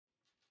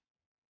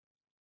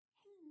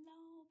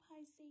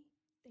Pisces,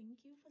 thank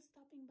you for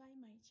stopping by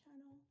my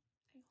channel.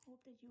 I hope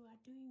that you are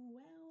doing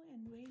well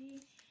and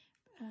ready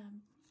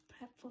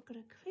prep for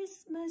the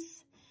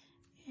Christmas.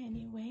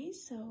 Anyway,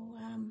 so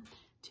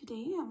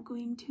today I'm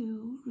going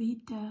to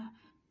read the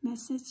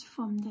message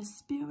from the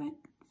Spirit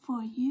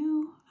for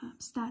you.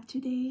 Start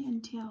today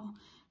until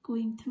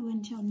going through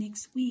until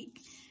next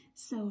week.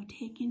 So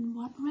take in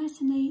what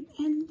resonates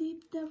and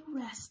leave the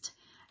rest.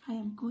 I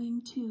am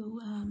going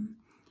to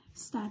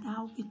start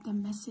out with the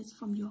message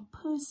from your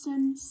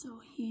person.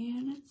 So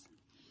here, let's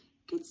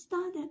get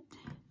started.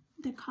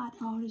 The card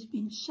already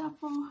been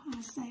shuffled,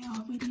 as I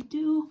already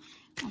do.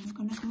 I'm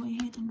gonna go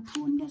ahead and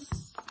pull this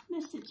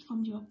message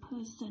from your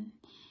person.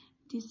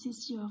 This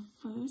is your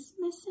first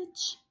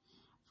message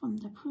from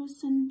the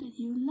person that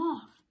you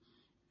love.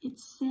 It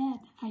said,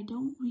 I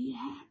don't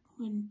react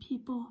when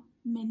people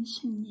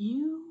mention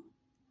you.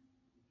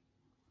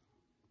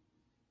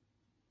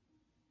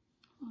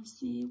 We'll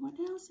see what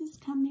else is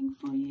coming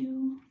for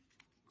you.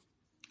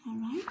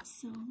 Alright,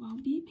 so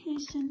I'll be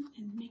patient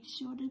and make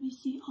sure that we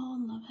see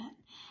all of it.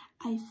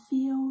 I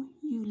feel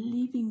you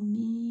leaving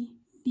me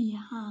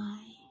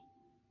behind.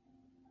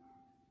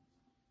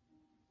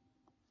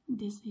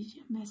 This is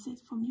your message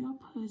from your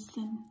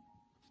person.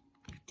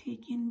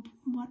 Take in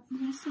what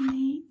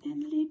resonates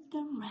and leave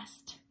the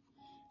rest.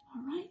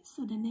 Alright,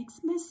 so the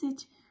next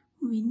message,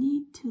 we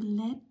need to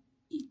let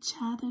each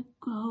other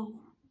go.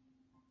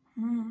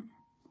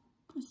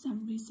 For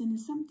some reason,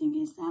 something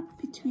is up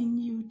between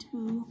you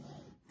two.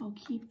 I'll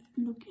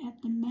look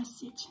at the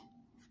message.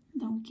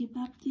 Don't give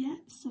up yet,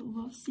 so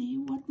we'll see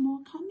what more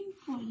coming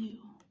for you.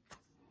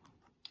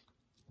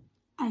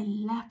 I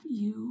left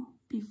you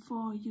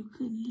before you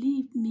could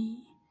leave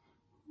me.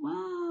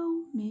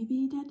 Wow,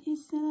 maybe that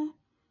is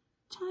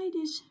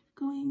childish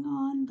going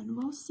on, but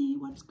we'll see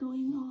what's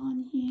going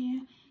on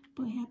here.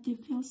 Perhaps they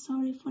feel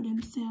sorry for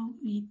themselves.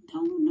 We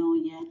don't know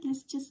yet.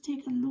 Let's just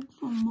take a look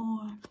for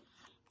more.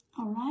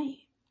 Alright,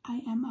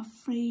 I am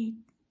afraid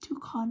to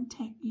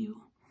contact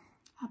you.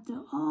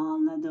 After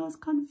all of those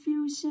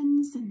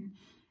confusions and,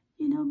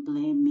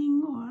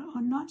 blaming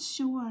or not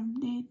sure,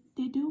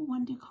 they do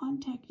want to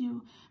contact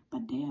you,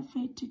 but they're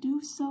afraid to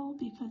do so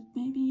because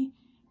maybe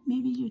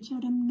you tell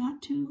them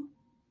not to,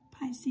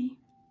 Pisces.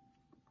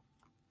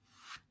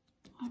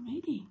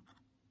 Alrighty,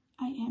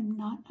 I am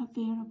not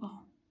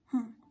available.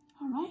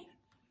 Alright,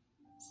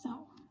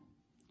 so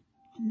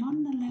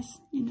nonetheless,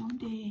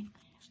 they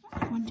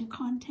want to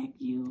contact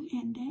you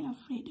and they're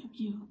afraid of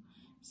you.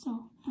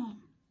 So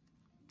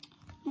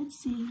let's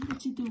see,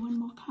 let's do one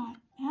more card.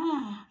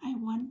 I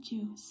want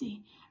you.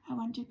 See, I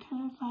want to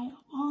clarify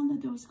all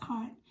of those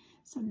cards.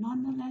 So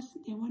nonetheless,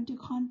 they want to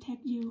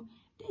contact you.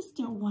 They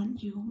still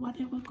want you.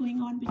 Whatever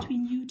going on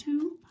between you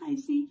two,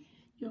 Pisces,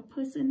 your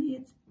person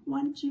is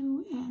want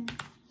you and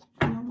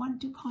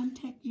want to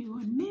contact you.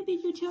 And maybe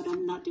you tell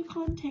them not to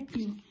contact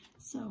you.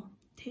 So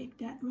take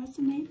that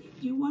resonate.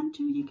 If you want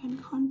to, you can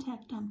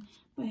contact them.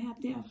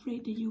 Perhaps they're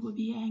afraid that you will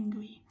be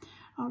angry.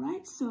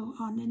 Alright, so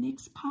on the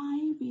next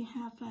pie, we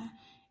have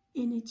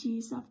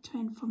energies of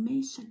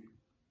transformation.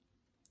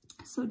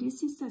 So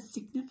this is a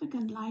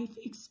significant life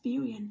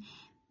experience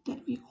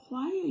that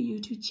require you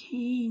to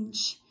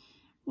change.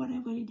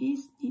 Whatever it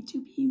is, need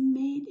to be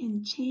made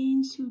and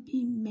change to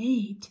be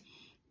made.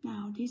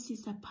 Now, this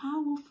is a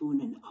powerful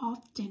and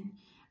often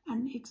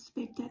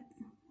unexpected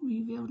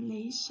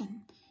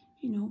revelation.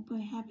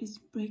 Perhaps it's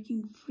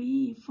breaking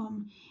free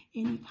from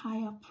any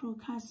kind of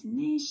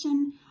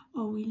procrastination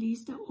or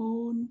release the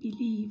own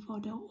belief or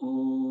the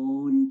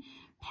own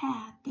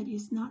path that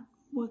is not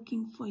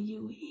working for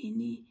you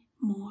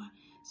anymore.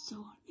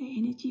 So the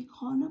energy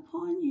call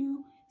upon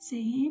you,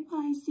 say, hey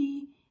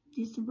Pisces,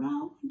 this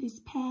route, this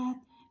path,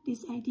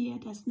 this idea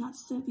that's not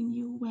serving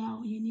you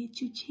well. You need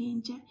to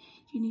change it.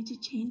 You need to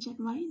change it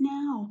right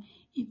now.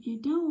 If you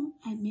don't,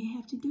 I may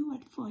have to do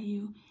it for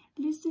you.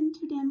 Listen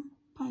to them,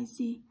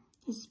 Pisces.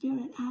 The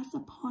Spirit asks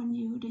upon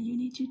you that you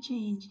need to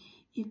change.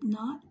 If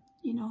not,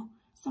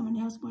 someone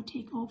else will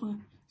take over.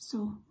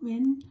 So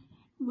when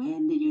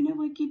the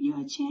universe give you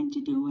a chance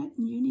to do it,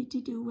 you need to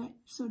do it.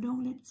 So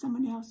don't let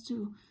someone else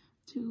to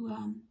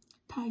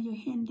tie your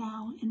hand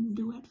down and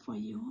do it for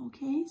you,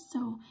 okay?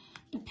 So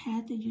the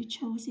path that you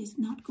chose is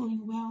not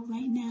going well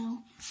right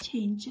now.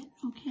 Change it,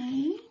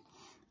 okay?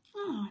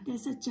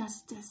 There's a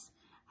justice.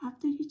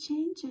 After you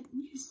change it,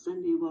 you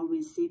certainly will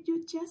receive your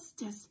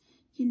justice.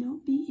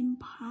 Be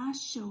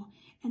impartial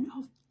and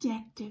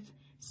objective.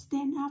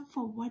 Stand up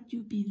for what you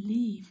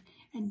believe,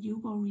 and you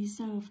will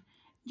reserve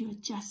your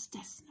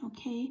justice,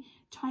 okay?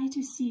 Try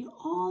to see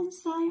all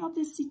sides of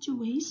the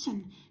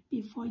situation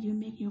before you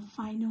make your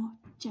final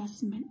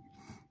judgment.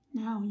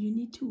 Now, you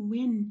need to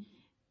win.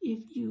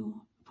 If your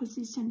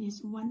position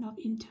is one of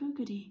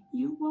integrity,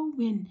 you will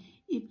win.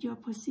 If your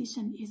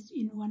position is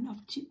in one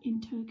of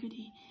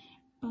integrity,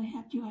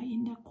 perhaps you are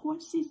in the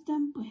court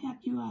system,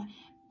 perhaps you are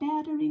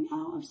battering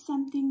out of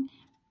something,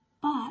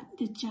 but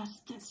the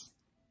justice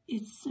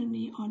is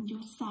certainly on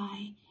your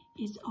side,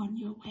 is on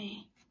your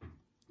way.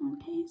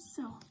 Okay,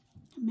 so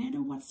no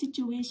matter what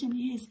situation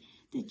is,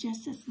 the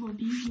justice will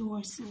be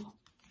yours. So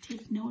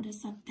take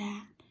notice of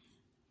that.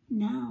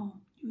 Now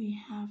we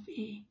have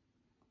a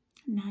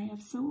Knight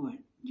of Swords.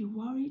 You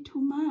worry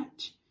too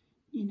much.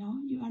 You know,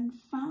 you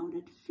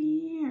unfounded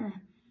fear.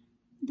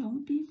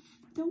 Don't be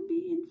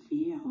in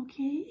fear,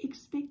 okay?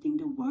 Expecting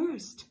the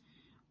worst.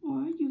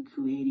 Or you're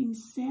creating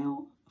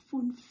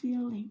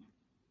self-fulfilling,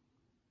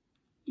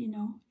 you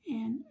know,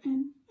 and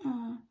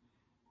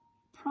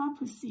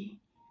prophecy.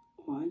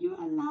 Or you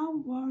allow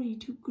worry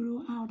to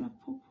grow out of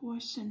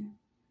proportion.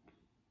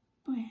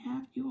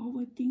 Perhaps you're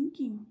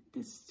overthinking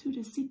to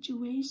the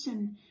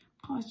situation,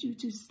 cause you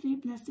to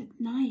sleep less at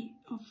night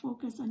or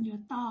focus on your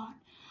thought.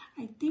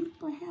 I think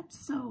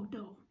perhaps so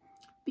though,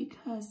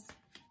 because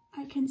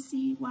I can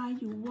see why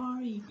you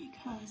worry,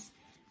 because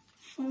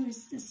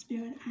first the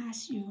Spirit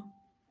asks you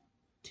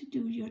to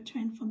do your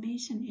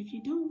transformation. If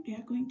you don't, they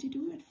are going to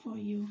do it for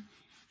you.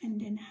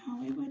 And then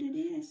however it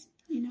is,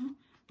 you know,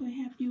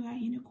 perhaps you are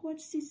in a court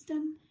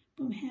system,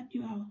 perhaps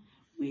you are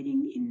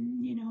waiting in,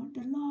 you know,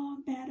 the law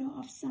battle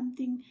of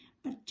something,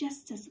 but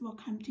justice will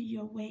come to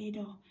your way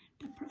though.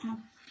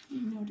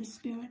 You know, the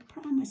Spirit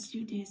promised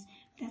you this.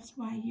 That's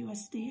why you are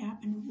stay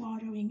up and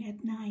watering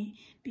at night,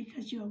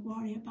 because you are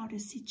worried about the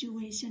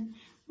situation,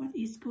 what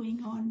is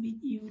going on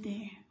with you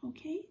there,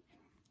 okay?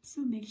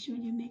 So make sure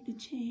you make the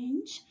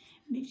change.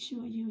 Make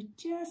sure you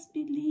just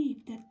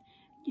believe that,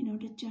 you know,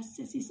 the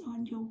justice is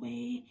on your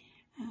way.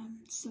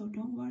 So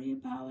don't worry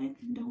about it.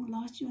 Don't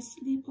lose your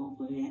sleep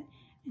over it.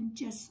 And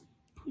just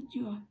put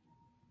your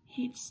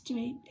head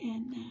straight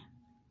and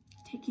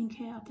taking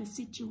care of the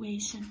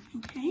situation,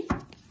 okay?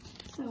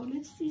 So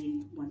let's see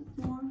one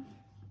more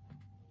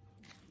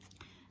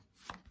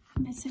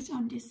message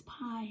on this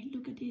pie.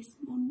 Look at this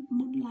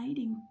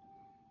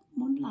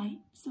moonlight.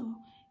 So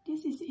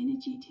this is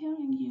energy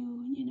telling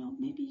you, you know,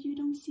 maybe you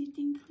don't see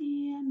things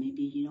clear.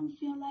 Maybe you don't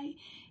feel like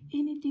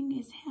anything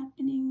is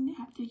happening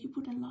after you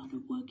put a lot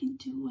of work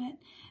into it.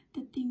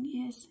 The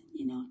thing is,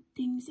 you know,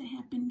 things that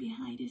happen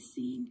behind the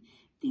scene.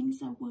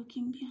 Things are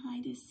working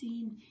behind the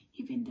scene.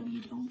 Even though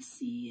you don't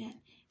see it,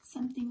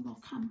 something will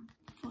come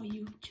for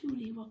you.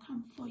 Truly will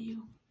come for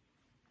you.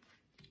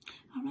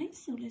 All right,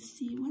 so let's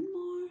see one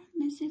more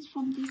message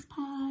from this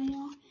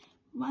pile.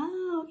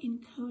 Wow,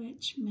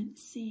 encouragement.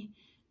 See,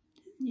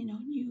 you know,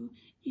 you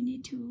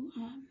need to,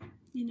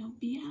 you know,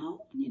 be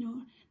out. You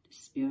know, the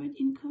Spirit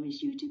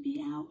encourages you to be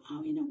out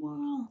in the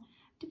world,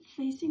 to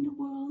facing the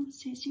world,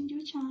 chasing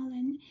your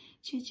challenge,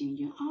 chasing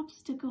your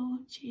obstacle,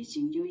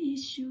 chasing your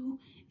issue,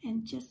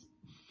 and just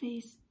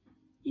face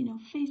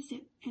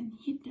it and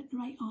hit it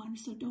right on.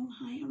 So don't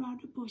hide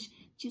around the bush.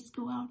 Just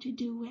go out to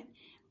do it.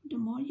 The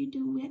more you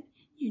do it,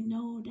 you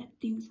know that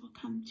things will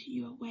come to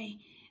your way.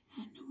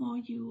 And the more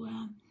you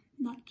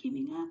not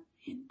giving up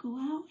and go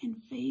out and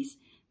face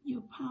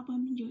your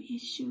problem, your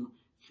issue,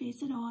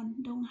 face it on.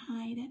 Don't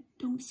hide it.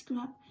 Don't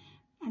scrub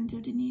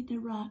underneath the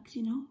rugs,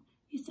 you know.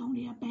 It's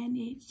only a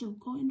band-aid, so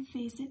go and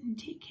face it and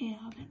take care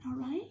of it, all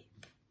right?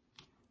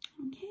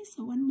 Okay,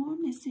 so one more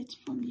message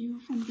from you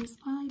from this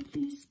pie,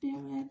 please,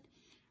 Spirit.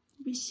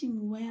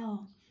 Wishing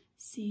well.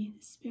 See,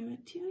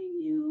 Spirit telling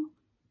you,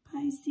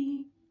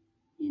 Pisces,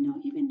 you know,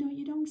 even though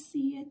you don't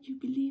see it, you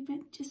believe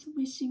it, just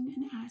wishing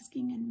and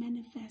asking and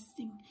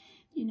manifesting.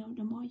 You know,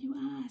 the more you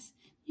ask,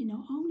 you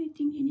know, only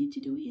thing you need to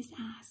do is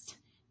ask.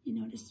 You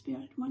know, the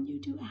Spirit wants you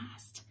to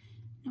ask.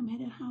 No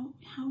matter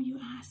how you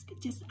ask,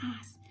 just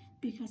ask.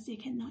 Because they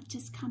cannot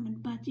just come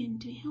and butt in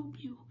to help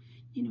you.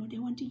 You know, they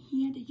want to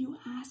hear that you're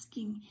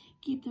asking.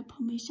 Give the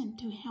permission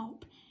to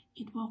help.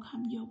 It will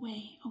come your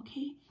way,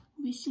 okay?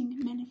 Wishing,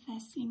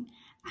 manifesting,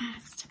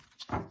 ask.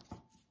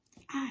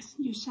 Ask,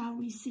 you shall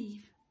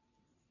receive.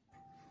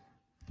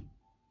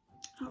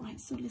 All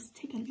right, so let's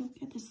take a look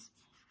at this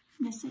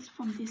message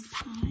from this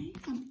pie.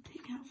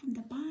 Take out from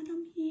the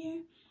bottom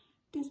here.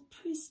 The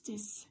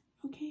Priestess,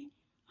 okay?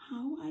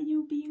 How are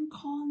you being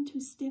called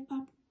to step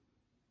up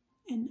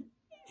and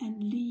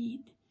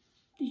lead?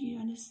 Do you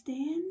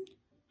understand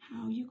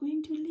how you're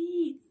going to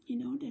lead? You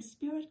know, the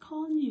Spirit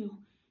calling you.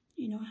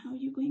 You know, how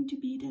you're going to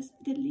be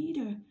the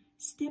leader.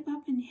 Step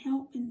up and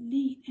help and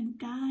lead and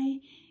guide,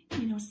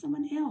 you know,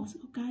 someone else.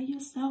 Or guide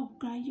yourself,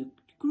 guide your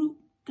group,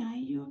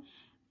 guide your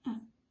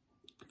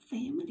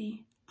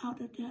family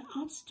out of the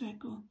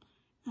obstacle,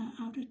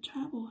 out of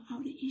trouble, out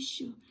of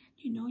issue.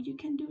 You know you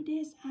can do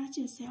this. Ask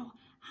yourself,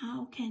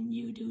 how can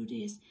you do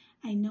this?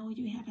 I know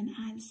you have an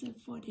answer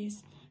for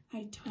this.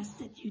 I trust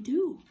that you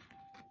do.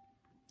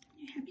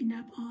 You have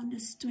enough on the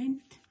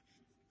strength.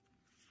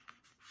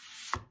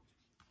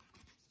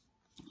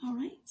 All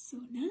right, so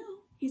now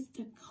it's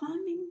the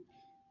climbing.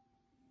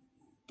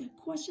 The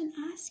question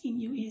asking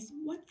you is,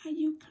 what are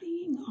you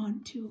clinging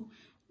on to?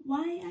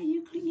 Why are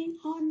you clinging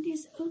on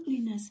this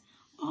ugliness,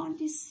 on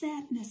this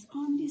sadness,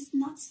 on this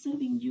not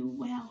serving you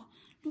well?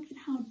 Look at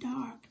how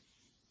dark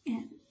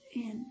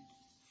and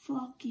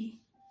foggy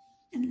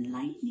and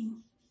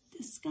lightning.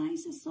 The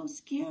skies are so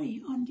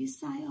scary on this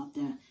side of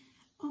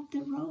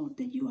the road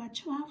that you are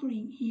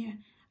traveling here.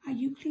 Are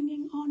you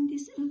clinging on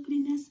this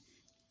ugliness?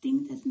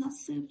 Things that not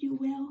serve you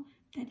well?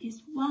 That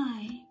is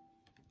why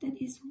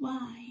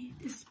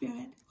the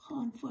Spirit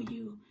called for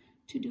you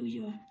to do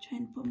your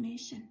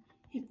transformation.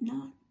 If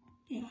not,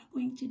 they are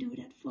going to do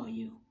that for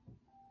you.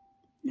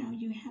 Now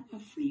you have a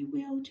free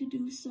will to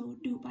do so.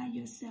 Do by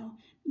yourself.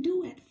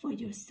 Do it for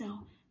yourself.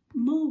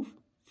 Move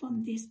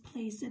from this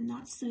place that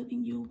not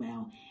serving you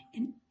well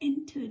and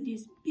enter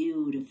this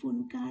beautiful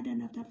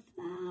garden of the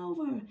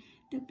flower,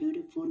 the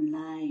beautiful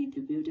light,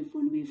 the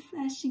beautiful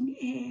refreshing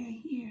air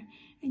here.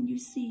 And you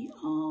see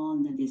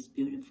all of this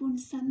beautiful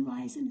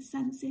sunrise and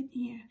sunset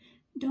here.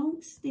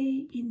 Don't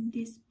stay in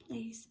this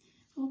place.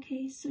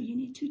 Okay, so you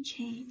need to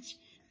change.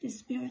 The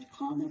Spirit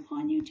called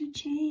upon you to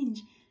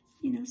change.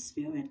 You know,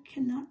 Spirit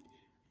can't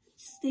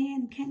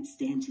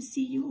stand to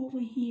see you over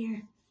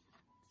here.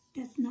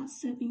 That's not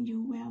serving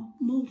you well.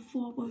 Move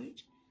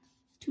forward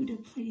to the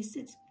place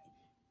that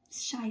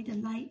shine the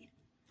light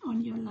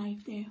on your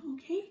life there,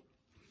 okay?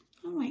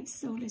 All right,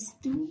 so let's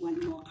do one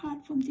more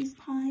card from this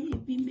pile,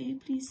 if we may,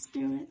 please,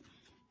 Spirit.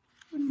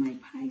 What my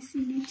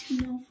Pisces need to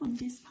know from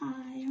this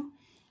pile.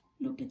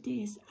 Look at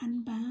this,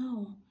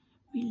 unbound,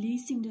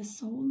 releasing the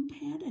soul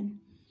pattern,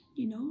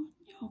 you know,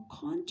 your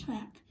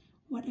contract,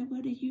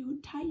 whatever that you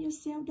tie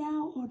yourself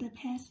down or the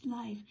past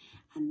life,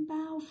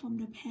 unbound from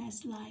the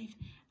past life,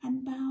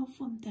 unbound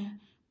from the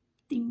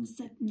things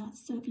that not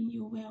serving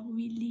you well,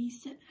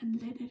 release it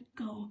and let it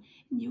go.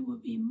 And you will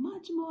be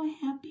much more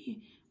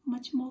happy,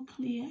 much more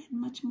clear, and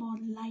much more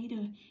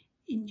lighter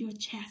in your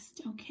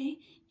chest, okay?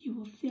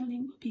 Your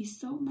feeling will be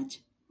so much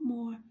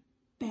more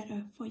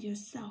better for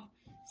yourself.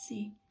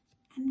 See,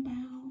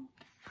 unbound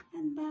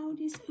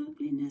this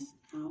ugliness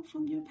out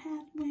from your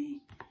pathway.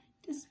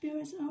 The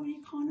Spirit's already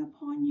called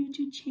upon you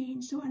to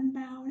change, so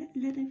unbound it,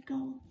 let it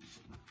go.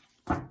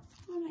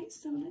 All right,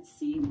 so let's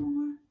see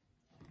more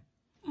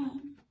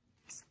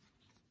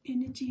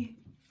energy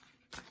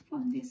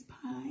from this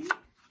pie.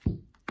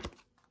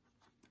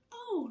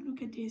 Oh,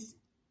 look at this.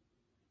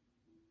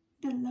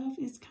 The love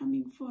is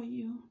coming for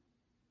you.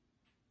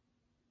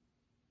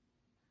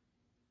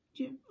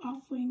 You're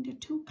offering the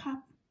 2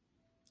 cups,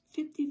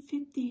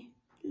 50-50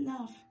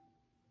 love.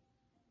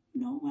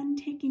 No one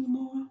taking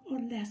more or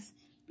less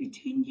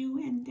between you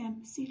and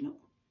them. See, look,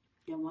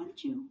 they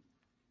want you.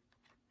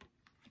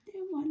 They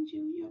want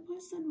you. Your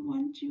person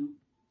wants you.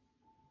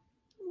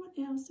 What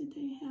else do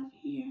they have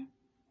here?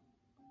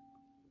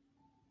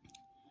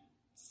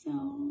 So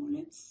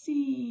let's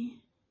see.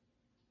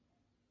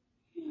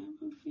 Yeah,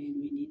 I'm afraid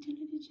we need to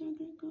let each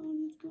other go.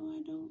 Let's go.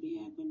 I don't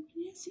react. But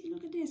yeah, see,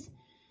 look at this.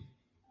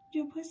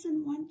 Your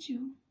person wants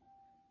you.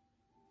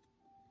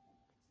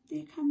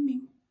 They're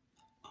coming.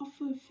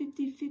 Offer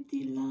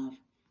 50-50 love.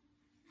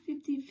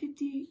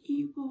 50-50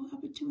 equal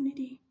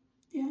opportunity.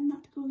 They are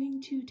not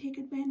going to take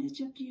advantage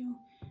of you.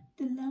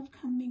 The love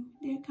coming.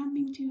 They're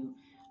coming to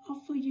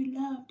offer you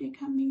love. They're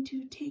coming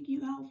to take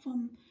you out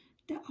from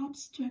the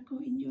obstacle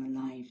in your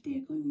life.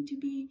 They're going to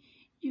be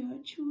your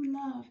true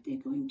love. They're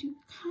going to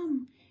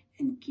come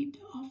and give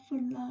the offer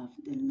love,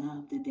 the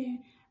love that they're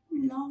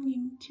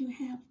longing to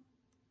have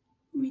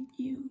with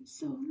you.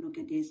 So look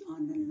at this, all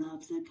the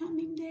loves that are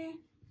coming there.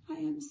 I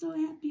am so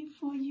happy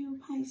for you,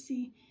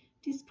 Pisces.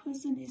 This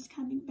person is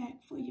coming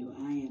back for you.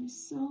 I am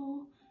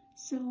so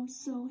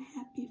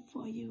happy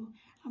for you.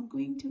 I'm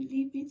going to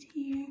leave it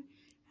here.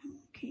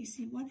 Okay,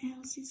 see what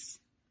else is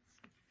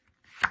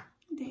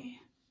there.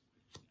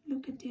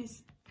 Look at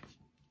this.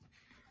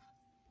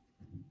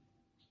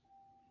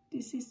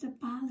 This is the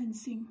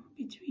balancing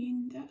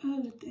between the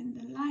earth and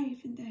the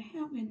life and the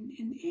heaven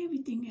and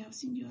everything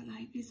else in your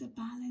life. Is a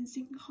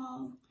balancing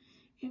call.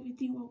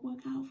 Everything will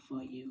work out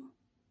for you.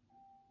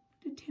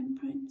 The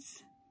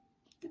temperance,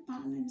 the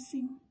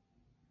balancing.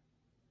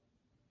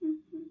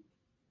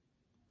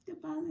 The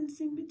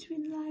balancing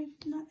between life,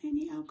 not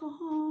any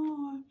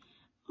alcohol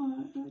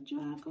or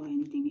drug or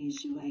anything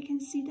issue. I can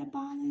see the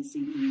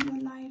balancing in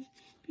your life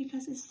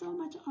because there's so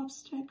much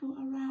obstacle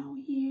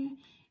around here.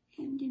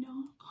 And you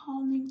know,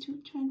 calling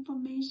to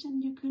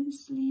transformation, you couldn't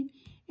sleep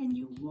and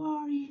you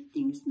worry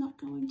things not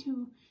going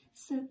to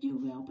serve you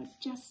well, but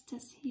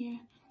justice here,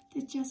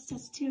 the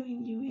justice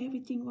telling you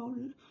everything will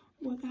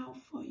work out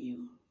for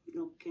you.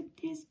 Look at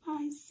this,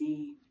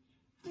 Pisces.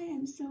 I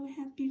am so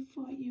happy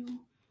for you.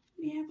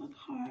 We have a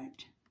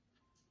card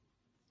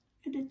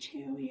and a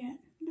chariot.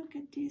 Look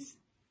at this.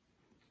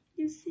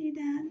 You see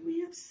that? We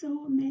have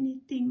so many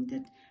things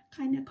that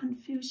kind of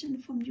confusion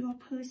from your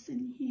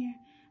person here.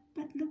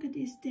 But look at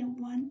this, they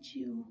want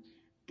you.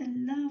 The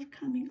love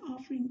coming,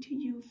 offering to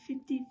you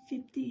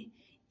 50-50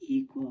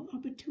 equal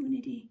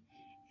opportunity.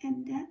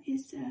 And that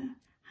is a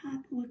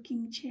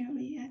hard-working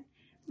chariot.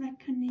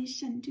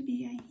 Recognition to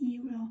be a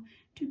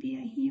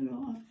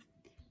hero of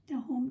the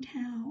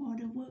hometown or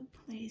the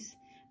workplace.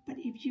 But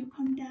if you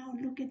come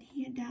down, look at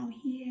here, down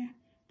here,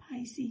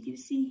 Pisces, you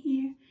see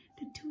here,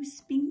 the 2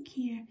 sphinx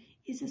here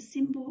is a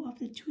symbol of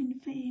the twin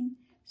flame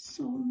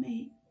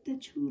soulmate, the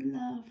true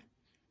love.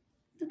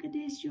 Look at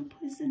this, your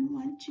person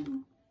wants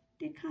you.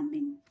 They're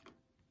coming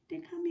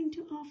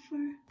to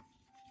offer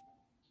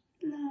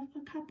love,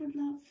 a couple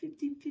love,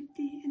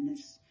 50-50, and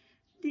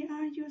they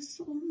are your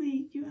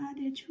soulmate. You are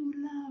their true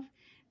love.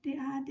 They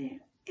are their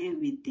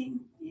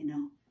everything, you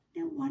know.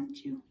 They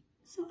want you.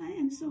 So I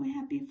am so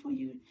happy for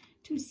you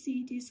to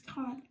see this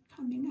card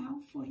coming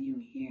out for you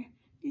here.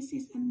 This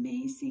is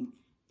amazing.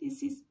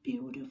 This is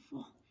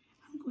beautiful.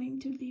 I'm going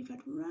to leave it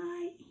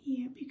right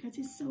here because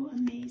it's so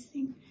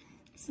amazing.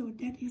 So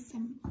that is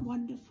a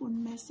wonderful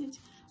message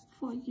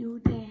for you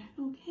there,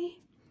 okay?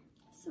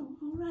 So,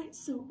 all right,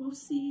 so we'll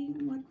see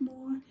what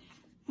more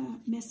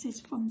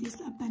message from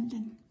this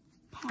abundant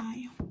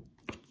pile.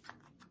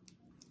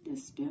 The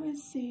Spirit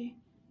say,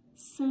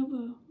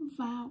 serve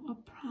vow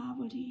of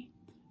poverty.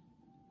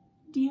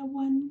 Dear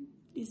one,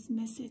 this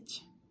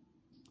message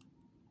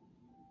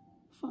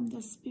from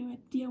the Spirit.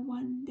 Dear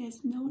one,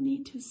 there's no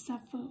need to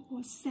suffer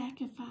or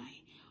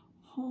sacrifice.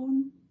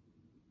 Hold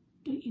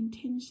the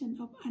intention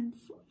of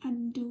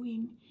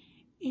undoing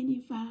any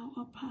vow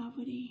of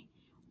poverty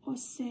or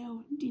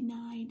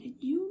self-denial that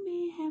you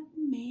may have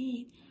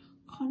made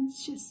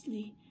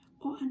consciously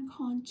or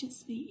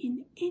unconsciously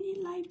in any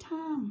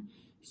lifetime.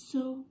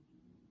 So,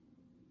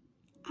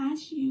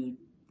 as you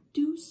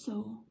do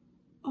so,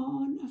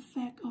 all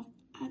effect of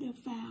other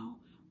vow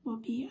will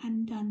be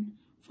undone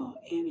for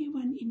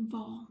everyone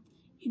involved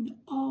in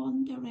all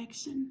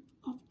directions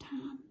of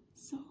time.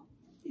 So,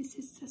 this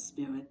is the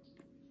Spirit.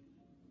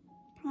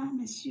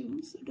 Promise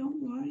you. So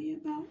don't worry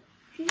about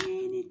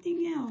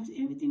anything else.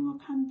 Everything will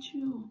come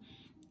true.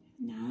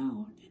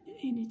 Now,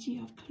 the energy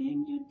of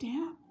clearing your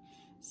debt.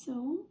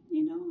 So,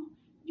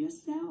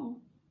 yourself.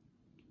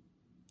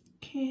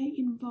 Care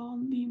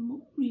involved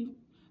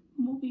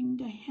removing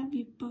the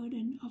heavy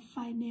burden of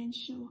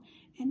financial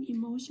and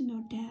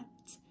emotional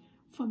debts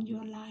from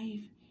your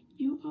life.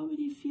 You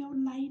already feel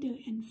lighter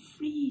and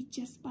free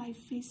just by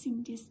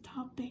facing this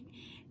topic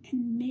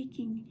and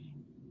making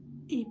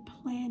a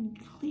plan,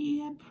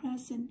 clear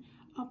present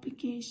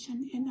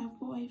obligation, and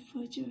avoid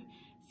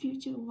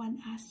future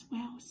one as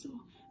well. So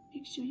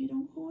make sure you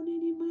don't owe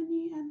any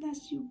money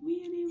unless you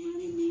really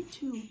need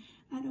to.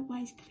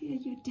 Otherwise, clear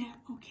your debt,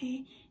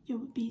 okay? You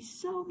will be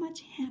so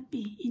much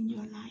happy in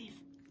your life.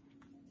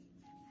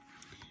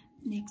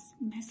 Next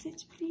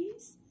message,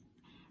 please.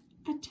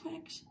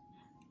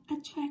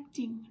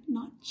 Attracting,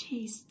 not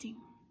chasing.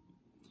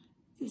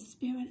 The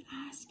Spirit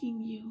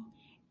asking you,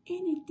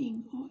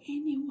 anything or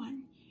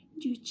anyone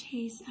you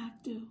chase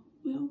after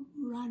will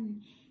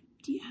run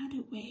the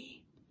other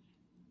way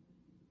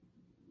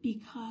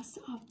because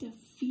of the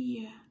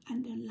fear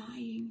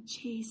underlying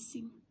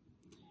chasing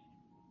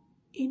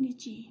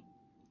energy.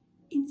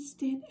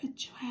 Instead,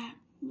 attract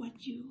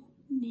what you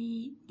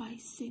need by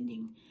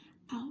sending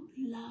out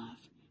love,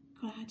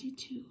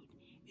 gratitude,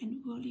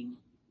 and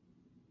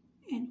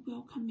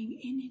welcoming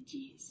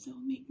energy. So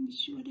making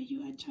sure that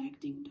you are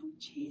attracting, don't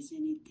chase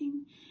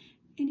anything.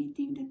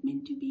 Anything that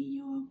meant to be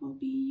yours will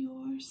be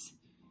yours.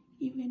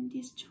 Even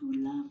this true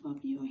love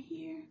of your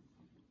here,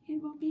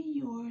 it will be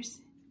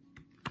yours.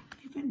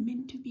 If it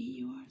meant to be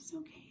yours,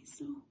 okay?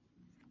 So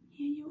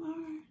here you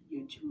are,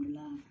 your true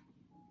love.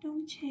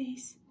 Don't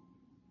chase.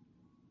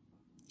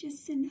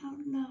 Just send out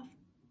love.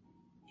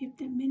 If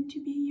they're meant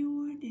to be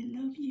yours, they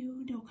love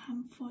you, they'll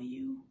come for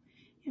you.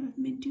 If it's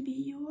meant to be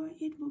yours,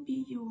 it will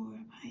be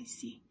yours,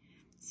 Pisces.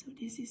 So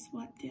this is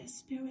what the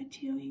Spirit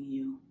telling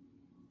you.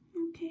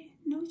 Okay,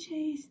 no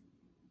chase.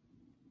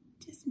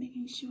 Just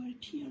making sure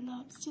pure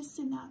love. Just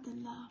send out the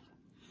love.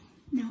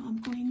 Now I'm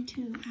going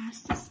to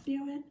ask the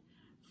Spirit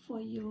for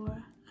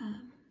your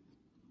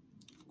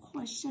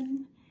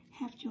question.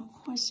 Have your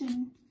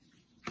question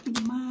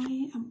in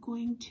mind. I'm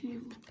going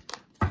to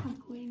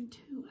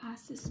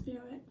ask the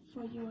Spirit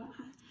for your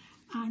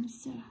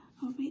answer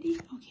already.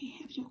 Okay,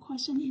 have your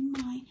question in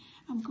mind.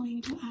 I'm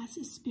going to ask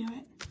the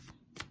Spirit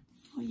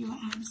for your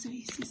answer.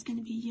 Is this going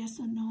to be yes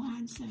or no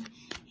answer?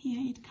 Here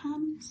it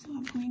comes. So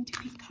I'm going to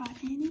pick card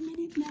any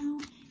minute now,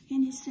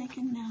 any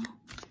second now.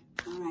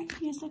 All right,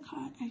 here's a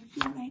card. I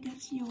feel like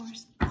that's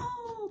yours.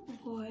 Oh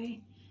boy,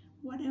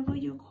 whatever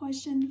your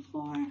question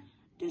for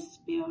the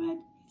Spirit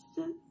is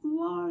the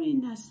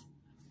worriness.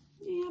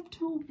 You have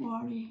to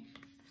worry.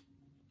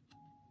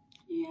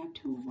 You have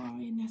to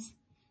worriness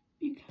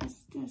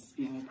because the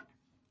Spirit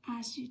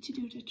asks you to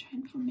do the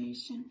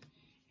transformation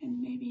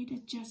and maybe the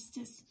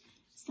justice.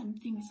 Some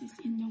things is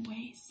in the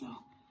way, so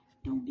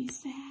don't be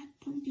sad.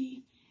 Don't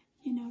be,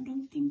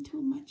 don't think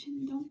too much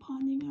and don't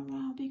pawning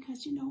around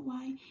because you know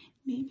why?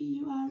 Maybe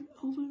you are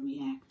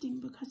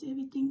overreacting because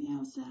everything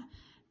else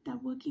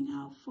that working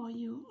out for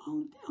you.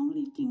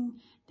 Only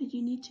thing that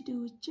you need to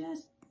do is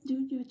just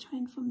do your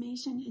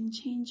transformation and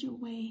change your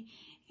way,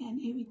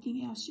 and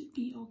everything else should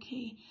be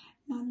okay.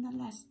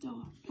 Nonetheless,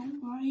 though,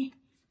 don't worry.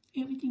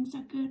 Everything's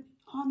good.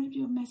 All of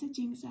your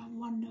messagings are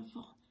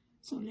wonderful.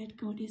 So let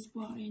go this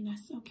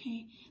worriness,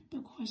 okay? The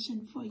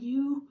question for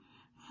you,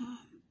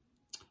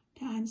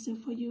 the answer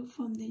for you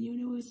from the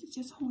universe is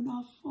just hold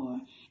off for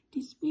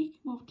this week.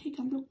 We'll take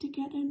a look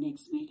together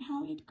next week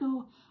how it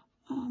go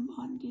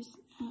on this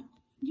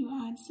your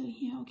answer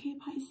here, okay,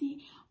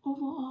 Pisces?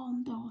 Overall,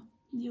 though,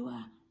 you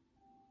are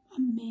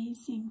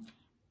amazing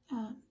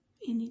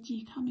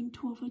energy coming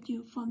toward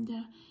you from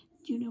the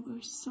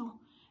universe. So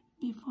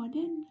before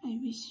then, I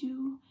wish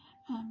you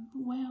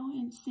well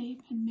and safe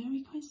and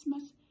Merry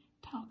Christmas.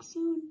 Talk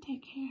soon.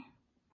 Take care.